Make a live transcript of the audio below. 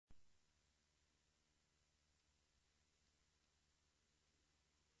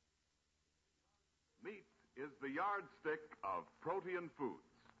is the yardstick of protein foods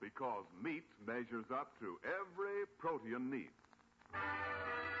because meat measures up to every protein need.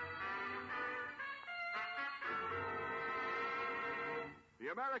 The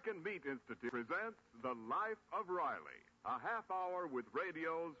American Meat Institute presents The Life of Riley, a half hour with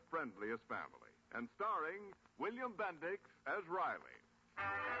radio's friendliest family, and starring William Bendix as Riley.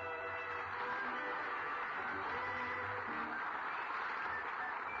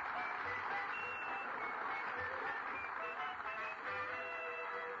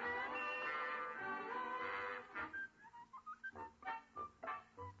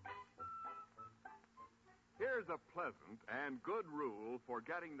 Here's a pleasant and good rule for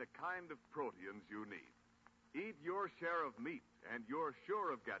getting the kind of proteins you need. Eat your share of meat, and you're sure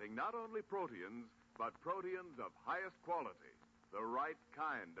of getting not only proteins, but proteins of highest quality, the right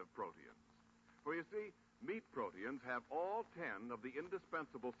kind of proteins. For you see, meat proteins have all 10 of the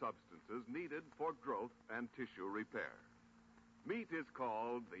indispensable substances needed for growth and tissue repair. Meat is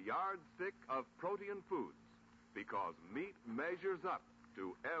called the yardstick of protein foods because meat measures up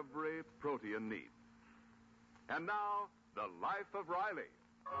to every protein need. And now, The Life of Riley.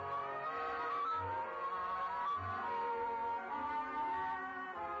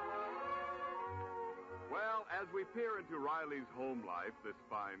 Well, as we peer into Riley's home life this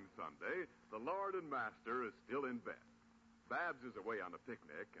fine Sunday, the Lord and Master is still in bed. Babs is away on a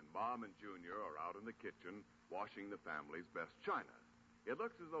picnic, and Mom and Junior are out in the kitchen washing the family's best china. It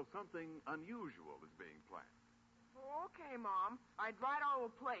looks as though something unusual is being planned. Okay, Mom. I dried all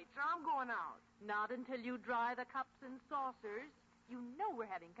the plates. I'm going out. Not until you dry the cups and saucers. You know we're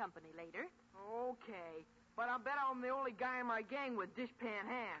having company later. Okay. But I bet I'm the only guy in my gang with dishpan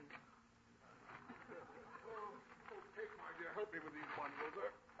hands. Kate, my dear, help me with these bundles.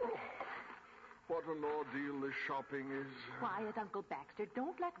 What an ordeal this shopping is. Quiet, Uncle Baxter.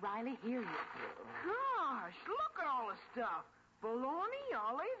 Don't let Riley hear you. Gosh, look at all the stuff. Bologna,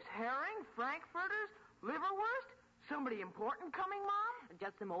 olives, herring, frankfurters, liverwurst. Somebody important coming, Mom?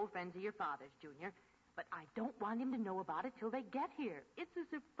 Just some old friends of your father's, Junior. But I don't want him to know about it till they get here. It's a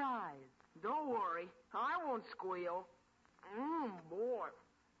surprise. Don't worry. I won't squeal. Boy.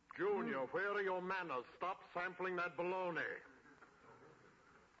 Junior, where are your manners? Stop sampling that bologna.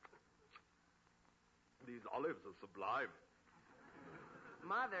 These olives are sublime.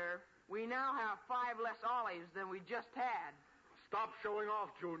 Mother, we now have 5 less olives than we just had. Stop showing off,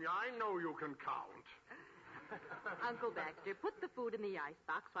 Junior. I know you can count. Uncle Baxter, put the food in the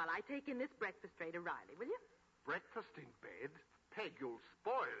icebox while I take in this breakfast tray to Riley, will you? Breakfast in bed? Peg, you'll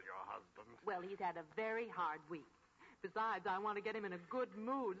spoil your husband. Well, he's had a very hard week. Besides, I want to get him in a good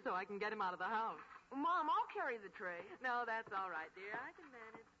mood so I can get him out of the house. Mom, I'll carry the tray. No, that's all right, dear. I can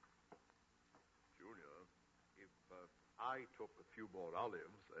manage. Junior, if I took a few more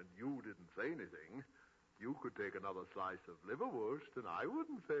olives and you didn't say anything, you could take another slice of liverwurst and I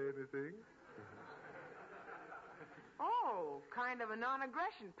wouldn't say anything. Oh, kind of a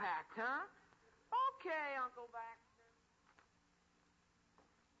non-aggression pact, huh? Okay, Uncle Baxter.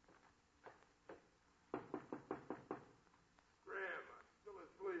 Grandma, still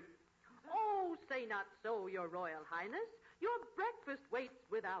asleep. Oh, say not so, your Royal Highness. Your breakfast waits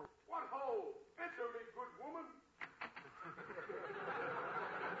without. What ho! Enter me, good woman.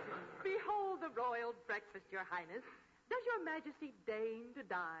 Behold the royal breakfast, your Highness. Does your Majesty deign to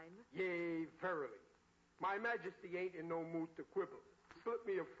dine? Yea, verily. My Majesty ain't in no mood to quibble. Slip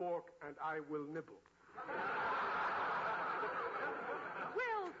me a fork and I will nibble.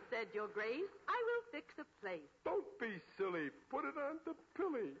 Well said, your Grace. I will fix a place. Don't be silly. Put it on the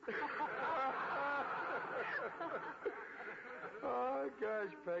pilly. Oh, gosh,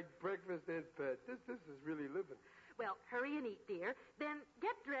 Peg, breakfast in bed. This is really living. Well, hurry and eat, dear. Then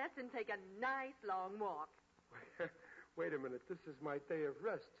get dressed and take a nice long walk. Wait a minute. This is my day of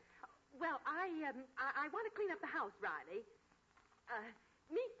rest. Well, I want to clean up the house, Riley.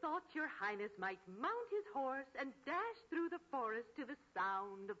 Methought your Highness might mount his horse and dash through the forest to the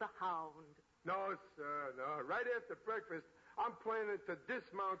sound of the hound. No, sir, no. Right after breakfast, I'm planning to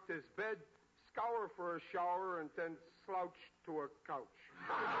dismount this bed, scour for a shower, and then slouch to a couch.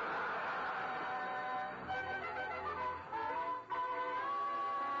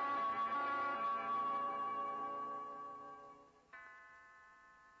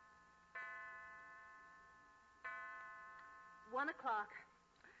 1 o'clock.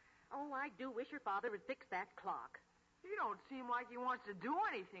 Oh, I do wish your father would fix that clock. He don't seem like he wants to do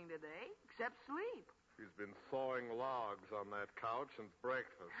anything today, except sleep. He's been sawing logs on that couch since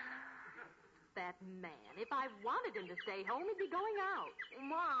breakfast. That man, if I wanted him to stay home, he'd be going out.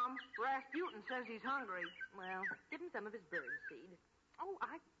 Mom, Rasputin says he's hungry. Well, give him some of his bird seed. Oh,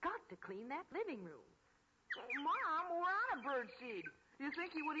 I've got to clean that living room. Mom, we're out of birdseed. You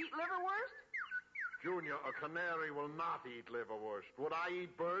think he would eat liverwurst? Junior, a canary will not eat liverwurst. Would I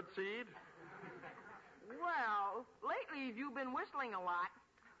eat birdseed? Well, lately you've been whistling a lot.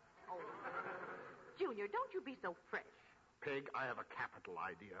 Junior, don't you be so fresh. Peg, I have a capital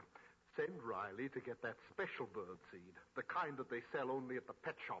idea. Send Riley to get that special birdseed, the kind that they sell only at the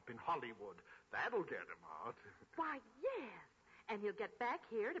pet shop in Hollywood. That'll get him out. Why, yes. And he'll get back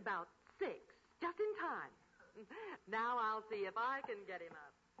here at about 6, just in time. Now I'll see if I can get him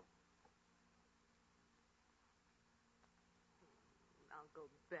up.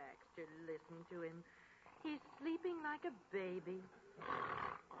 Uncle Baxter, listen to him. He's sleeping like a baby.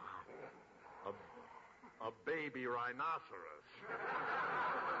 A baby rhinoceros.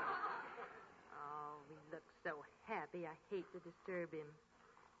 Oh, he looks so happy. I hate to disturb him.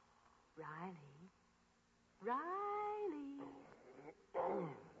 Riley. Riley.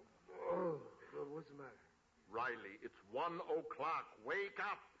 What's the matter? Riley, it's 1 o'clock. Wake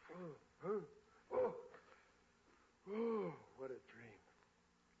up. Oh, what a dream.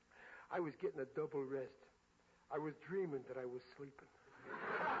 I was getting a double rest. I was dreaming that I was sleeping.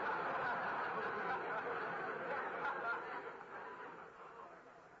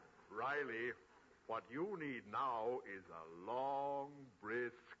 Riley, what you need now is a long,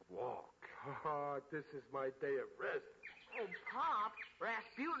 brisk walk. Oh, this is my day of rest. Oh, Pop,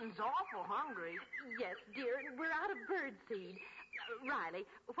 Rasputin's awful hungry. Yes, dear, and we're out of birdseed. Riley,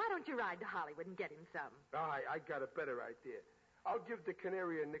 why don't you ride to Hollywood and get him some? I got a better idea. I'll give the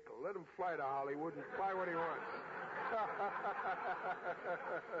canary a nickel. Let him fly to Hollywood and buy what he wants.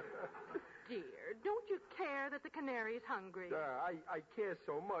 Dear, don't you care that the canary's hungry? I care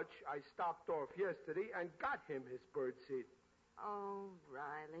so much, I stopped off yesterday and got him his birdseed. Oh,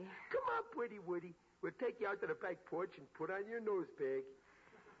 Riley. Come on, Pretty Woody. We'll take you out to the back porch and put on your nose bag.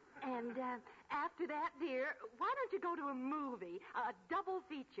 And after that, dear, why don't you go to a movie, a double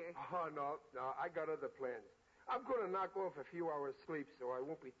feature? Oh, no, I got other plans. I'm going to knock off a few hours sleep so I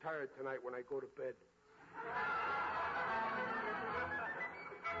won't be tired tonight when I go to bed.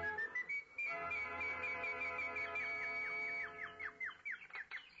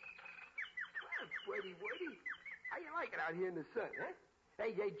 Well, Woody, how you like it out here in the sun, huh?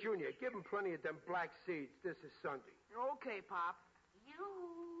 Hey, Junior, give him plenty of them black seeds. This is Sunday. Okay, Pop.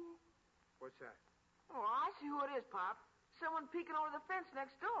 You. What's that? Oh, I see who it is, Pop. Someone peeking over the fence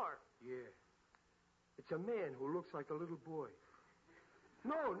next door. Yeah. It's a man who looks like a little boy.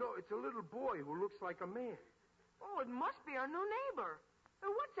 No, it's a little boy who looks like a man. Oh, it must be our new neighbor.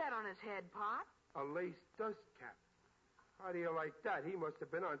 What's that on his head, Pop? A lace dust cap. How do you like that? He must have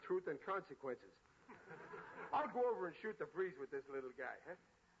been on Truth and Consequences. I'll go over and shoot the breeze with this little guy, huh?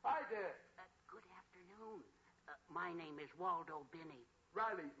 Hi there. Good afternoon. My name is Waldo Binney.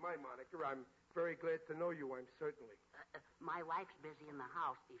 Riley's my moniker. I'm very glad to know you, I'm certainly. My wife's busy in the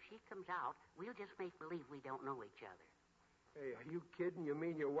house. If she comes out, we'll just make believe we don't know each other. Hey, are you kidding? You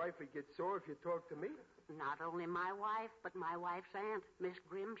mean your wife would get sore if you talk to me? Not only my wife, but my wife's aunt, Miss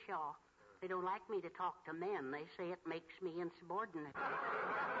Grimshaw. They don't like me to talk to men. They say it makes me insubordinate.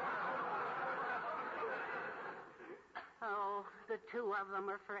 Oh, the two of them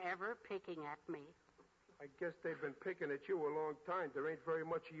are forever picking at me. I guess they've been picking at you a long time. There ain't very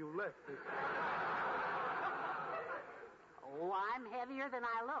much of you left. Oh, I'm heavier than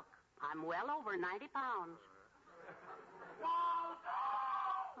I look. I'm well over 90 pounds. Waldo!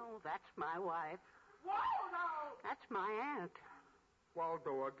 Oh, that's my wife. Waldo! That's my aunt.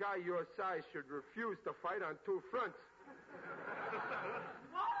 Waldo, a guy your size should refuse to fight on two fronts.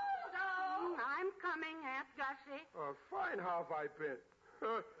 Waldo! I'm coming, Aunt Gussie. Fine, how have I been?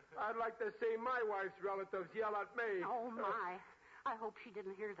 I'd like to see my wife's relatives yell at me. Oh, my. I hope she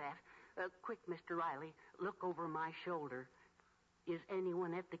didn't hear that. Quick, Mr. Riley, look over my shoulder. Is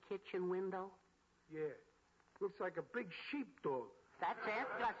anyone at the kitchen window? Yeah. Looks like a big sheepdog. That's Aunt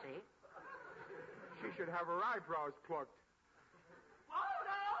Gussie. She should have her eyebrows plucked.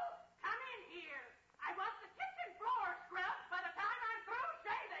 Waldo! Come in here. I want the kitchen floor scrubbed by the time I'm through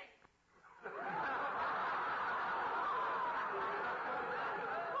shaving.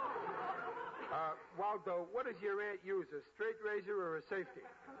 Waldo, what does your aunt use, a straight razor or a safety?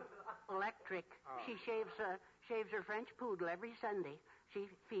 Electric. Oh. She shaves her French poodle every Sunday. She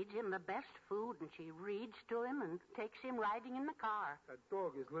feeds him the best food, and she reads to him and takes him riding in the car. That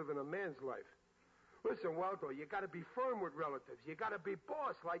dog is living a man's life. Listen, Waldo, you got to be firm with relatives. You got to be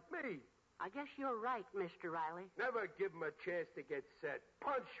boss like me. I guess you're right, Mr. Riley. Never give him a chance to get set.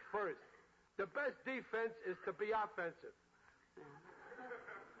 Punch first. The best defense is to be offensive.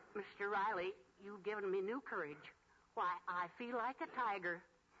 Mr. Riley, you've given me new courage. Why, I feel like a tiger.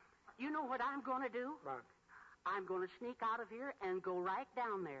 You know what I'm going to do? What? I'm going to sneak out of here and go right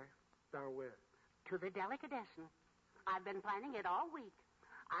down there. Down where? To the delicatessen. I've been planning it all week.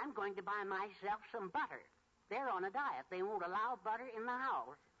 I'm going to buy myself some butter. They're on a diet. They won't allow butter in the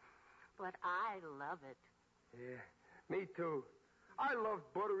house. But I love it. Yeah, me too. I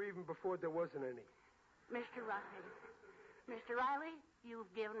loved butter even before there wasn't any. Mr. Riley,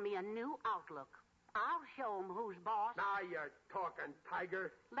 you've given me a new outlook. I'll show 'em who's boss. Now you're talking,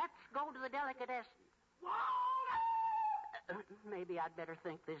 Tiger. Let's go to the delicatessen. Maybe I'd better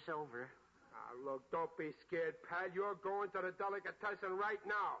think this over. Now, look, don't be scared, pal. You're going to the delicatessen right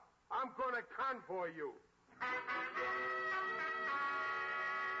now. I'm going to convoy you.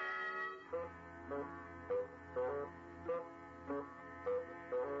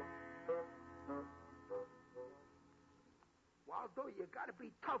 Waldo, you got to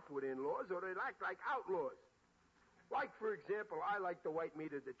be tough with in-laws or they'll act like outlaws. Like, for example, I like the white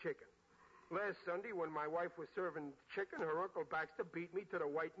meat of the chicken. Last Sunday, when my wife was serving chicken, her Uncle Baxter beat me to the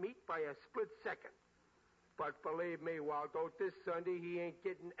white meat by a split second. But believe me, Waldo, this Sunday he ain't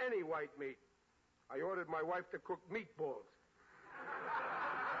getting any white meat. I ordered my wife to cook meatballs.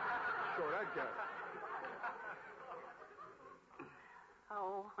 Sure, that guy.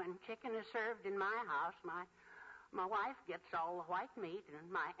 Oh, when chicken is served in my house, my wife gets all the white meat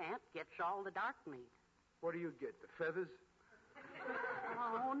and my aunt gets all the dark meat. What do you get, the feathers?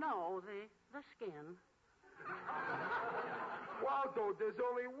 Oh, no, the skin. Waldo, there's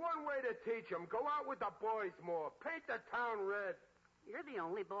only one way to teach them. Go out with the boys more. Paint the town red. You're the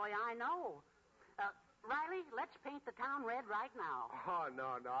only boy I know. Riley, let's paint the town red right now. Oh,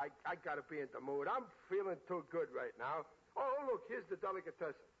 no. I got to be in the mood. I'm feeling too good right now. Oh, look, here's the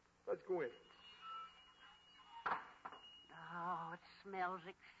delicatessen. Let's go in. Oh, it smells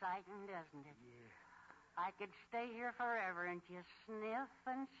exciting, doesn't it? Yeah. I could stay here forever and just sniff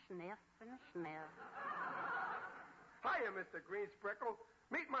and sniff and sniff. Hiya, Mr. Greenspreckle.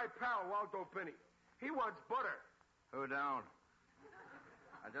 Meet my pal, Waldo Binney. He wants butter. Who don't?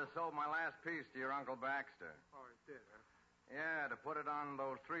 I just sold my last piece to your Uncle Baxter. Oh, he did, huh? Yeah, to put it on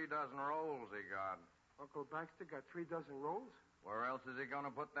those 3 dozen rolls he got. Uncle Baxter got 3 dozen rolls? Where else is he going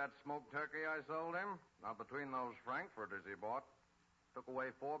to put that smoked turkey I sold him? Not between those Frankfurters he bought. Took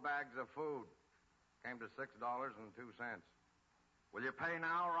away 4 bags of food. Came to $6.02. Will you pay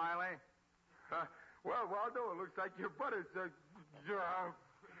now, Riley? Well, Waldo, it looks like your butter's... he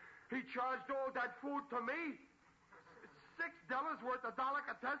charged all that food to me? $6 worth of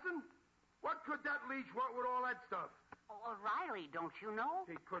delicatessen? What could that leech want with all that stuff? Oh, Riley, don't you know?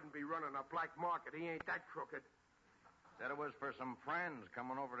 He couldn't be running a black market. He ain't that crooked. Said it was for some friends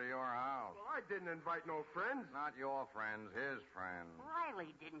coming over to your house. Well, I didn't invite no friends. Not your friends, his friends.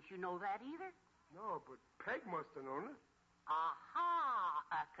 Riley, didn't you know that either? No, but Peg must have known it. Aha,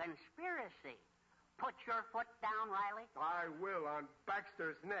 a conspiracy. Put your foot down, Riley. I will, on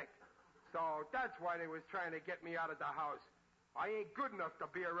Baxter's neck. So that's why they was trying to get me out of the house. I ain't good enough to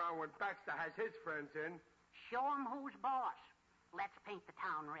be around when Baxter has his friends in. Show 'em who's boss. Let's paint the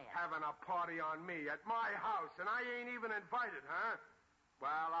town red. Having a party on me at my house, and I ain't even invited, huh?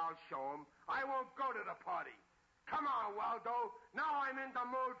 Well, I'll show 'em. I won't go to the party. Come on, Waldo. Now I'm in the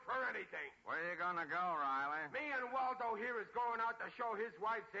mood for anything. Where you gonna go, Riley? Me and Waldo here is going out to show his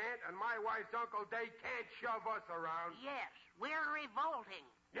wife's aunt and my wife's Uncle Bday can't shove us around. Yes, we're revolting.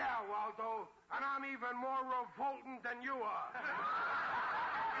 Yeah, Waldo, and I'm even more revolting than you are.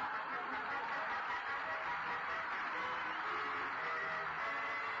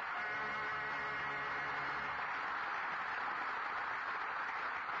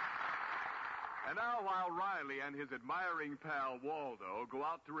 And now, while Riley and his admiring pal Waldo go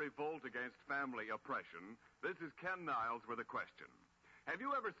out to revolt against family oppression, this is Ken Niles with a question. Have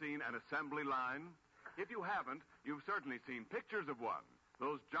you ever seen an assembly line? If you haven't, you've certainly seen pictures of one.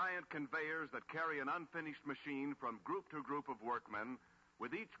 Those giant conveyors that carry an unfinished machine from group to group of workmen,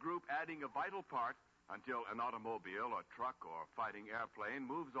 with each group adding a vital part until an automobile or truck or fighting airplane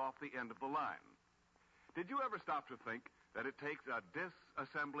moves off the end of the line. Did you ever stop to think that it takes a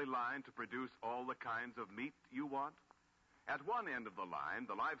disassembly line to produce all the kinds of meat you want? At one end of the line,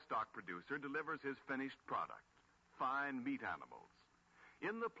 the livestock producer delivers his finished product, fine meat animals.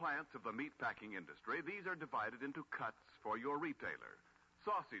 In the plants of the meat packing industry, these are divided into cuts for your retailer,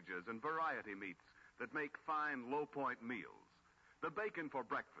 sausages and variety meats that make fine low-point meals, the bacon for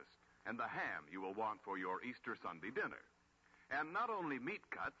breakfast, and the ham you will want for your Easter Sunday dinner. And not only meat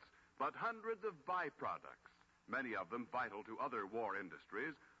cuts, but hundreds of byproducts, many of them vital to other war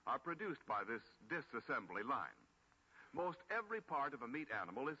industries, are produced by this disassembly line. Most every part of a meat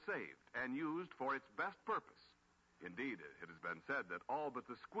animal is saved and used for its best purpose. Indeed, it has been said that all but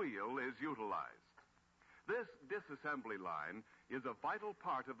the squeal is utilized. This disassembly line is a vital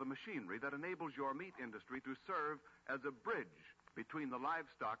part of the machinery that enables your meat industry to serve as a bridge between the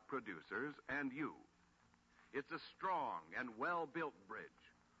livestock producers and you. It's a strong and well-built bridge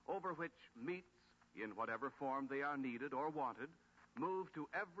over which meats, in whatever form they are needed or wanted, move to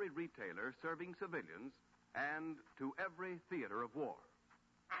every retailer serving civilians and to every theater of war.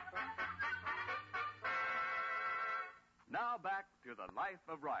 Now back to the life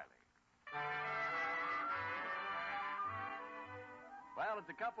of Riley. Well,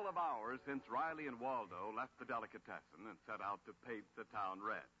 it's a couple of hours since Riley and Waldo left the delicatessen and set out to paint the town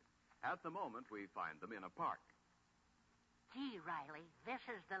red. At the moment, we find them in a park. Gee, Riley, this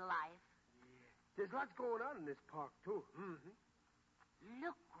is the life. Yeah. There's lots going on in this park, too. Mm-hmm.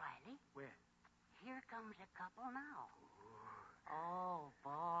 Look, Riley. Where? Here comes a couple now. Oh,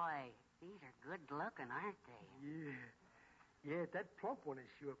 boy. These are good looking, aren't they? Yeah. Yeah, that plump one is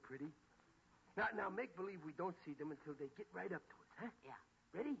sure pretty. Now, make believe we don't see them until they get right up to us, huh? Yeah.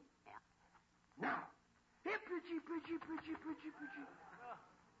 Ready? Yeah. Now. Here, Pidgey.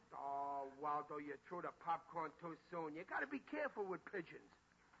 Oh, Waldo, you threw the popcorn too soon. You gotta be careful with pigeons.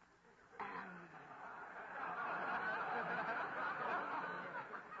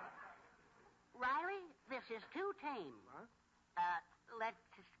 Riley, this is too tame. Huh? Let's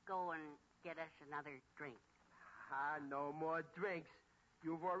just go and get us another drink. No more drinks.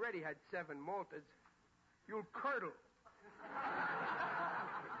 You've already had 7 malters. You'll curdle.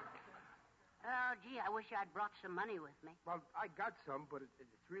 Oh, gee, I wish I'd brought some money with me. Well, I got some, but it's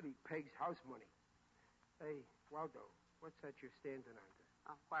really Peg's house money. Hey, Waldo, what's that you're standing under?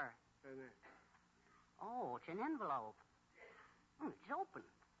 Oh, where? There. Oh, it's an envelope. It's open.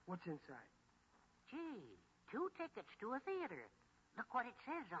 What's inside? Gee, 2 tickets to a theater. Look what it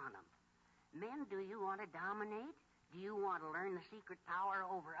says on them. Men, do you want to dominate? Do you want to learn the secret power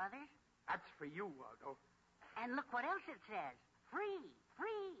over others? That's for you, Waldo. And look what else it says. Free.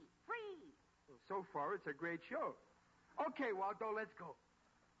 Well, so far, it's a great show. Okay, Waldo, let's go.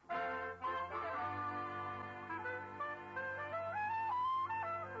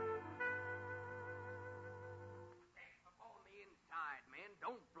 Inside, men.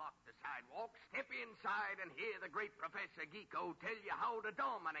 Don't block the sidewalk. Step inside and hear the great Professor Geeko tell you how to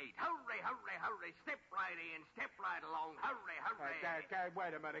dominate. Hurry. Step right in. Step right along. Hurry.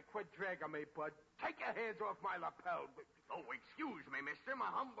 Wait a minute. Quit dragging me, bud. Take your hands off my lapel. Oh, excuse me, mister. My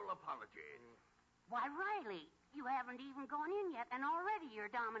humble apologies. Why, Riley, you haven't even gone in yet, and already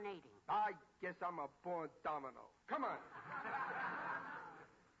you're dominating. I guess I'm a born domino. Come on.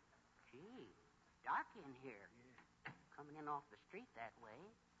 Gee, dark in here. Yeah. Coming in off the street that way.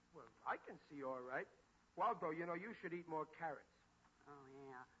 Well, I can see all right. Waldo, you should eat more carrots. Oh,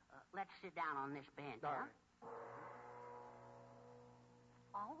 yeah. Let's sit down on this bench, All huh? right.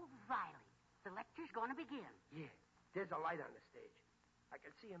 Oh, Riley, the lecture's going to begin. Yeah, there's a light on the stage. I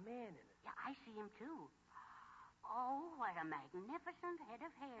can see a man in it. Yeah, I see him, too. Oh, what a magnificent head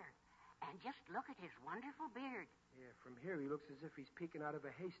of hair. And just look at his wonderful beard. Yeah, from here he looks as if he's peeking out of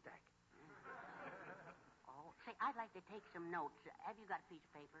a haystack. Oh, say, I'd like to take some notes. Have you got a piece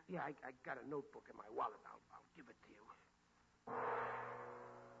of paper? Yeah, I got a notebook in my wallet. I'll give it to you.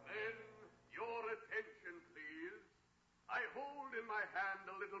 Men, your attention, please. I hold in my hand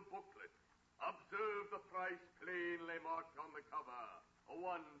a little booklet. Observe the price plainly marked on the cover. $1.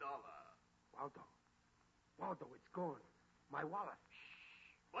 Waldo, it's gone. My wallet. Shh.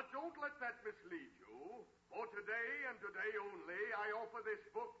 But don't let that mislead you. For today and today only, I offer this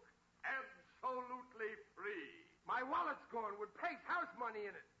book absolutely free. My wallet's gone with Peg's house money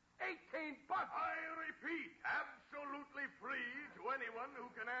in it. $18. I repeat, absolutely free to anyone who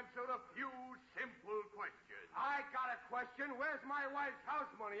can answer a few simple questions. I got a question. Where's my wife's house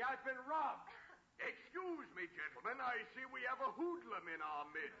money? I've been robbed. Excuse me, gentlemen. I see we have a hoodlum in our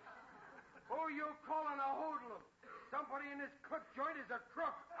midst. Who you calling a hoodlum? Somebody in this cook joint is a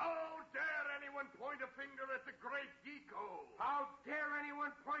crook. How dare anyone point a finger at the great Geeko? How dare anyone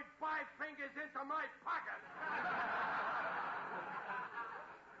point 5 fingers into my pocket?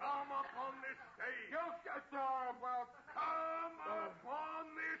 Come up on this stage. Come up on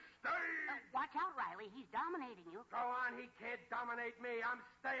this stage. Watch out, Riley. He's dominating you. Go on. He can't dominate me. I'm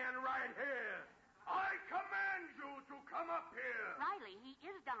staying right here. I command you to come up here. Riley, he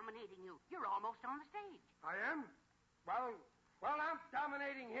is dominating you. You're almost on the stage. I am? Well, I'm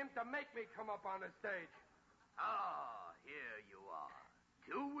dominating him to make me come up on the stage. Ah, here you are.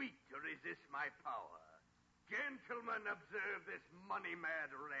 Too weak to resist my power. Gentlemen, observe this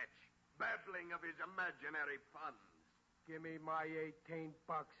money-mad wretch babbling of his imaginary funds. Give me my $18.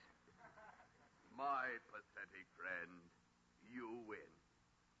 My pathetic friend, you win.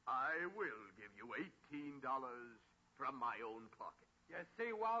 I will give you $18 from my own pocket. You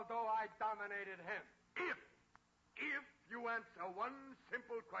see, Waldo, I dominated him. If you answer one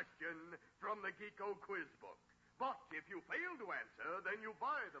simple question from the Geeko quiz book. But if you fail to answer, then you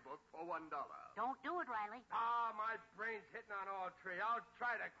buy the book for $1. Don't do it, Riley. My brain's hitting on all three. I'll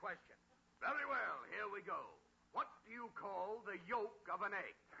try the question. Very well, here we go. What do you call the yolk of an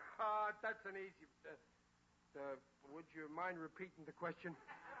egg? That's an easy... would you mind repeating the question?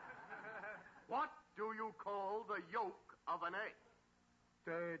 What do you call the yolk of an egg?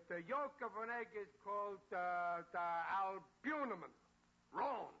 The yolk of an egg is called the albumin.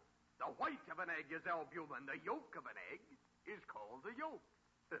 Wrong. The white of an egg is albumin. The yolk of an egg is called the yolk.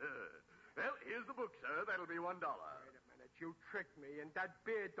 Well, here's the book, sir. That'll be $1. Wait a minute. You tricked me, and that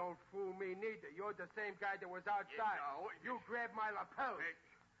beard don't fool me neither. You're the same guy that was outside. You grabbed my lapel.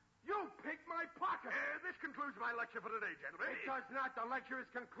 You picked my pocket. This concludes my lecture for today, gentlemen. It does not. The lecture is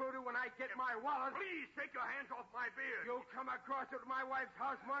concluded when I get my wallet. Please take your hands off my beard. You come across with my wife's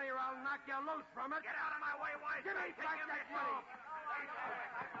house money or I'll knock you loose from it. Get out of my way, wife. Give me back that money.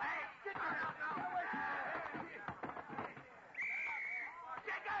 Hey, get out now.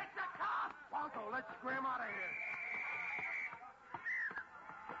 It's a cop. Waldo, let's scram out of here.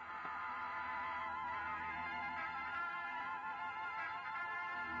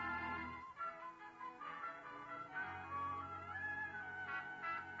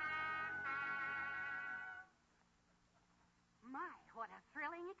 My, what a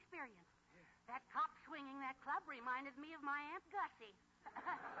thrilling experience. Yeah. That cop swinging that club reminded me of my Aunt Gussie.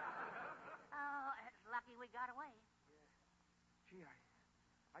 Oh, it's lucky we got away. Yeah. Gee,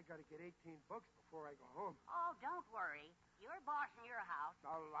 I got to get 18 bucks before I go home. Oh, don't worry. You're boss in your house.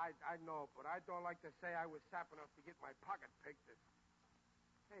 Oh, I know, but I don't like to say I was sap enough to get my pocket picked.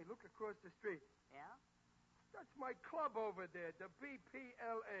 Hey, look across the street. Yeah? That's my club over there, the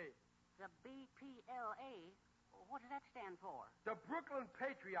BPLA. The BPLA? What does that stand for? The Brooklyn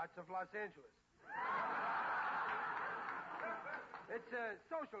Patriots of Los Angeles. It's a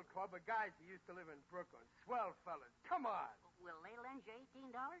social club of guys who used to live in Brooklyn. Swell fellas. Come on. Will they lend you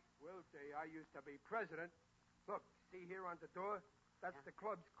 $18? Will they? I used to be president. Look, see here on the door? That's the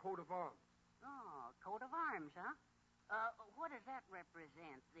club's coat of arms. Oh, coat of arms, huh? What does that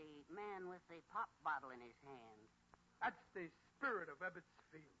represent? The man with the pop bottle in his hand. That's the spirit of Ebbets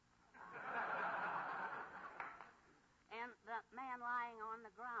Field. And the man lying on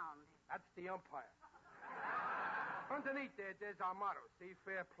the ground. That's the umpire. Underneath there's our motto. See,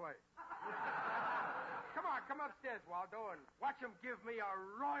 fair play. Come on, come upstairs, Waldo, and watch him give me a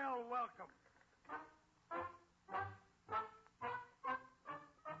royal welcome.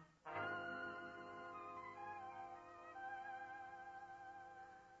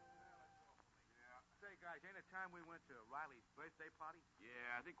 Say, guys, ain't it time we went to Riley's birthday party? Yeah,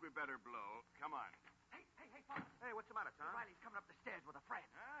 I think we better blow. Come on. Hey, fellas. Hey, what's the matter, Tom? Riley's coming up the stairs with a friend.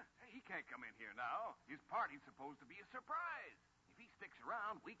 Huh? Hey, he can't come in here now. His party's supposed to be a surprise. If he sticks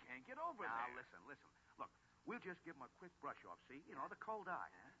around, we can't get over Now, there. listen. Look, we'll just give him a quick brush off, see? You know, the cold eye.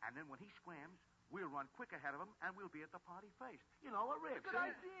 Yeah. And then when he scrams, we'll run quick ahead of him, and we'll be at the party first. You know, a rib. Good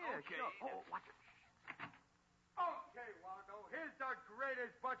idea. Okay. Sure. Oh, watch it. Okay, Waldo, here's the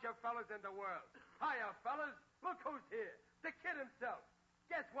greatest bunch of fellas in the world. Hiya, fellas. Look who's here. The kid himself.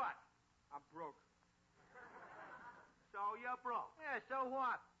 Guess what? I'm broke. So you're broke. Yeah, so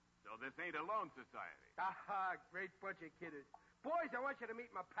what? So this ain't a loan society. Great bunch of kidders. Boys, I want you to meet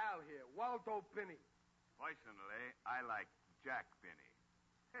my pal here, Waldo Binney. Personally, I like Jack Binney.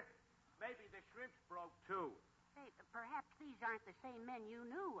 Maybe the shrimp's broke, too. Hey, perhaps these aren't the same men you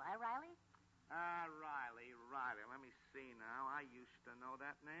knew, Riley? Riley. Let me see now. I used to know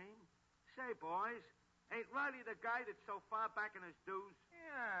that name. Say, boys, ain't Riley the guy that's so far back in his dues?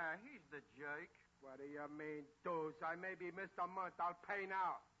 Yeah, he's the jerk. What do you mean, dudes? I maybe missed a month. I'll pay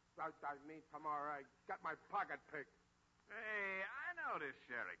now. I mean tomorrow. I got my pocket picked. Hey, I know this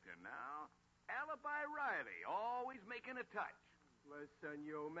character now. Alibi Riley, always making a touch. Listen,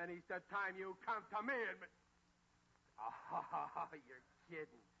 you, many's the time you come to me and... Oh, you're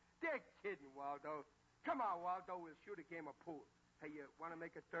kidding. They're kidding, Waldo. Come on, Waldo. We'll shoot a game of pool. Hey, you want to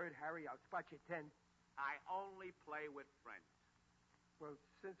make a third, Harry? I'll spot you 10. I only play with friends. Well,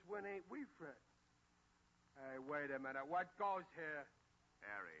 since when ain't we friends? Hey, wait a minute. What goes here?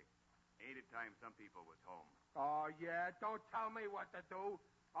 Harry, ain't it time some people was home? Oh, yeah? Don't tell me what to do.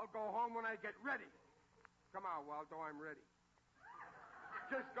 I'll go home when I get ready. Come on, Waldo. I'm ready.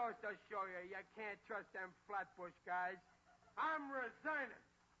 Just goes to show you can't trust them flatbush guys. I'm resigning.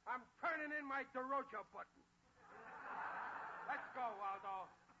 I'm turning in my derocha button. Let's go,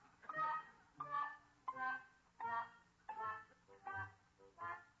 Waldo.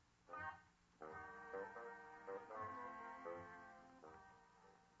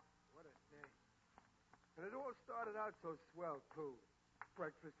 out so swell, too.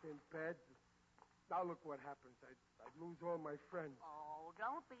 Breakfast in bed. Now look what happens. I'd lose all my friends. Oh,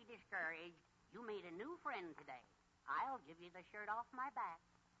 don't be discouraged. You made a new friend today. I'll give you the shirt off my back.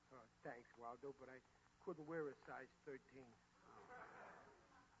 Oh, thanks, Waldo, but I couldn't wear a size 13.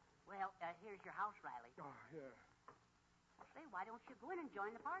 Well, here's your house, Riley. Oh, yeah. Say, why don't you go in and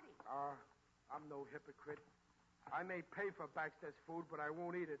join the party? I'm no hypocrite. I may pay for Baxter's food, but I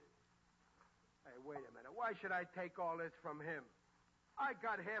won't eat it. Hey, wait a minute. Why should I take all this from him? I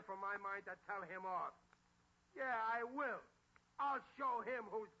got half of my mind to tell him off. Yeah, I will. I'll show him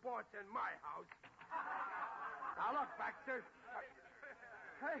who's boss in my house. Now, look, Baxter.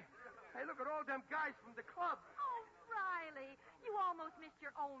 Hey, look at all them guys from the club. Oh, Riley, you almost missed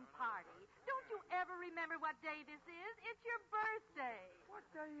your own party. Don't you ever remember what day this is? It's your birthday. What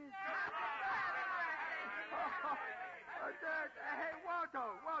day is it? Hey,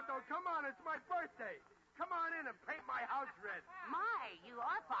 Waldo, come on. It's my birthday. Come on in and paint my house red. My, you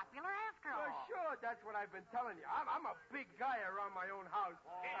are popular after all. Well, sure, that's what I've been telling you. I'm a big guy around my own house.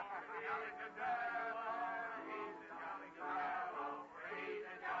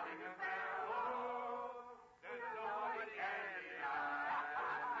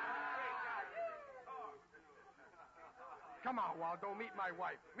 Come on, Waldo, meet my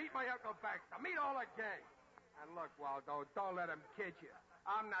wife. Meet my Uncle Baxter. Meet all the gang. And look, Waldo, don't let him kid you.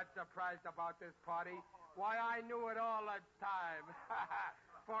 I'm not surprised about this party. Why, I knew it all the time.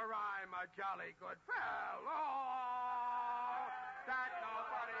 For I'm a jolly good fellow that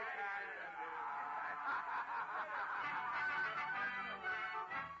nobody can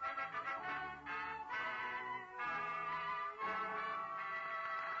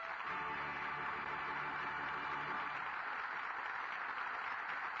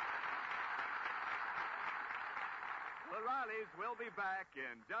The Rileys will be back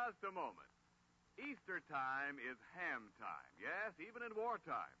in just a moment. Easter time is ham time. Yes, even in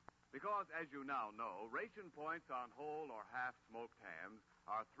wartime. Because, as you now know, ration points on whole or half smoked hams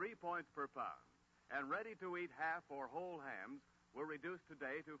are 3 points per pound. And ready-to-eat half or whole hams were reduced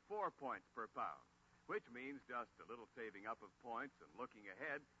today to 4 points per pound, which means just a little saving up of points, and looking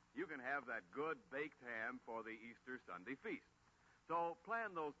ahead, you can have that good baked ham for the Easter Sunday feast. So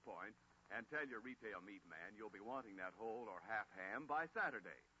plan those points and tell your retail meat man you'll be wanting that whole or half ham by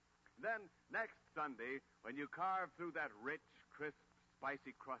Saturday. Then, next Sunday, when you carve through that rich, crisp,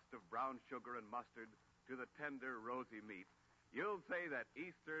 spicy crust of brown sugar and mustard to the tender, rosy meat, you'll say that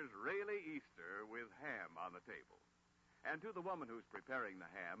Easter's really Easter with ham on the table. And to the woman who's preparing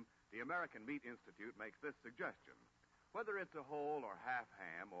the ham, the American Meat Institute makes this suggestion. Whether it's a whole or half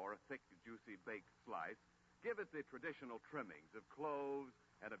ham or a thick, juicy baked slice, give it the traditional trimmings of cloves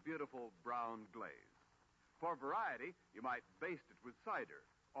and a beautiful brown glaze. For variety, you might baste it with cider,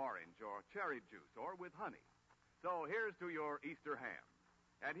 orange or cherry juice, or with honey. So here's to your Easter ham.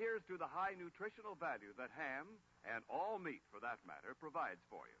 And here's to the high nutritional value that ham, and all meat for that matter, provides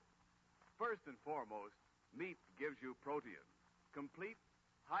for you. First and foremost, meat gives you protein. Complete,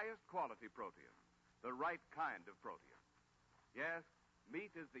 highest quality protein. The right kind of protein. Yes,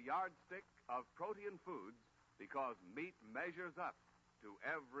 meat is the yardstick of protein foods because meat measures up to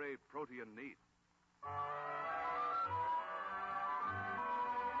every protein need.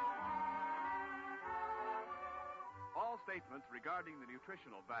 All statements regarding the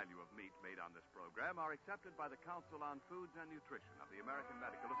nutritional value of meat made on this program are accepted by the Council on Foods and Nutrition of the American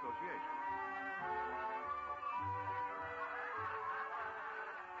Medical Association.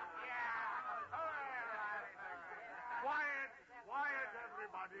 Quiet,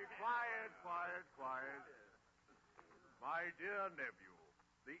 everybody. Quiet. My dear nephew,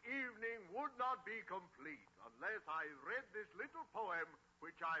 the evening would not be complete unless I read this little poem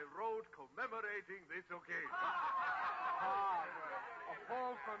which I wrote commemorating this occasion. A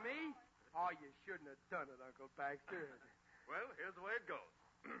poem for me? Oh, you shouldn't have done it, Uncle Baxter. Well, here's the way it goes.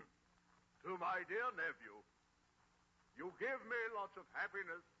 To my dear nephew, you give me lots of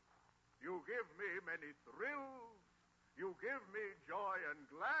happiness. You give me many thrills. You give me joy and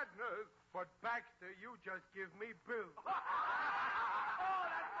gladness. But, Baxter, you just give me bills. Oh,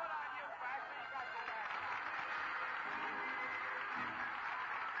 that's good on you, Baxter. You got to that.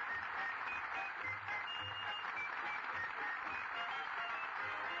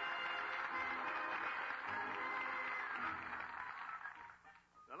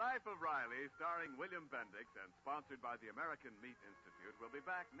 The Life of Riley, starring William Bendix and sponsored by the American Meat Institute, will be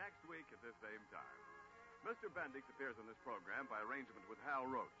back next week at this same time. Mr. Bendix appears on this program by arrangement with Hal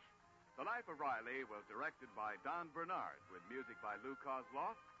Roach. The Life of Riley was directed by Don Bernard with music by Lou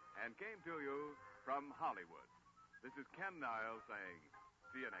Kozloff and came to you from Hollywood. This is Ken Niles saying,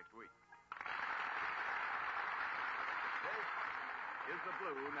 see you next week. is the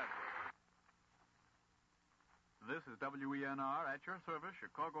Blue Network. This is WENR at your service,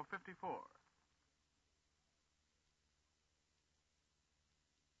 Chicago 54.